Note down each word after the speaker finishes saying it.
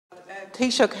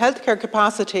Taoiseach, healthcare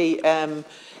capacity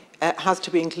has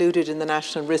to be included in the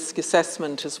national risk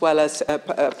assessment as well as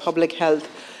public health.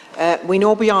 We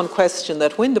know beyond question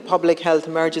that when the public health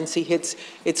emergency hits,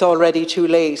 it's already too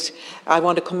late. I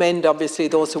want to commend, obviously,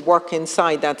 those who work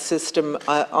inside that system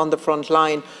on the front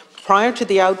line. Prior to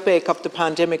the outbreak of the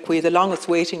pandemic, we had the longest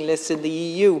waiting list in the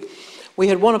EU. We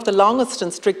had one of the longest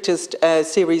and strictest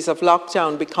series of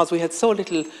lockdown because we had so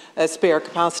little spare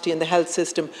capacity in the health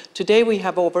system. Today we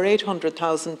have over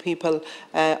 800,000 people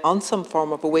on some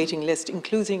form of a waiting list,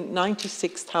 including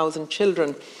 96,000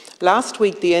 children. Last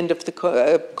week, the end of the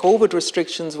COVID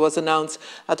restrictions was announced.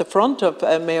 At the front of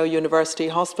Mayo University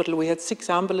Hospital, we had 6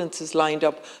 ambulances lined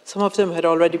up. Some of them had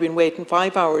already been waiting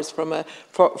 5 hours for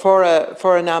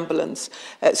an ambulance.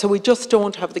 So we just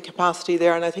don't have the capacity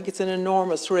there, and I think it's an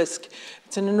enormous risk.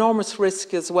 It's an enormous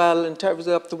risk as well in terms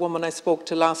of the woman I spoke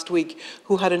to last week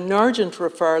who had an urgent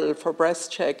referral for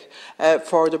breast check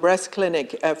for the breast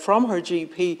clinic from her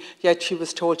GP, yet she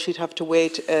was told she'd have to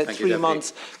wait 3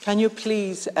 months. Can you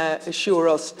please assure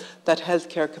us that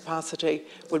healthcare capacity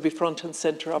will be front and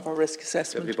centre of our risk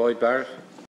assessment? Deputy Boyd Barrett.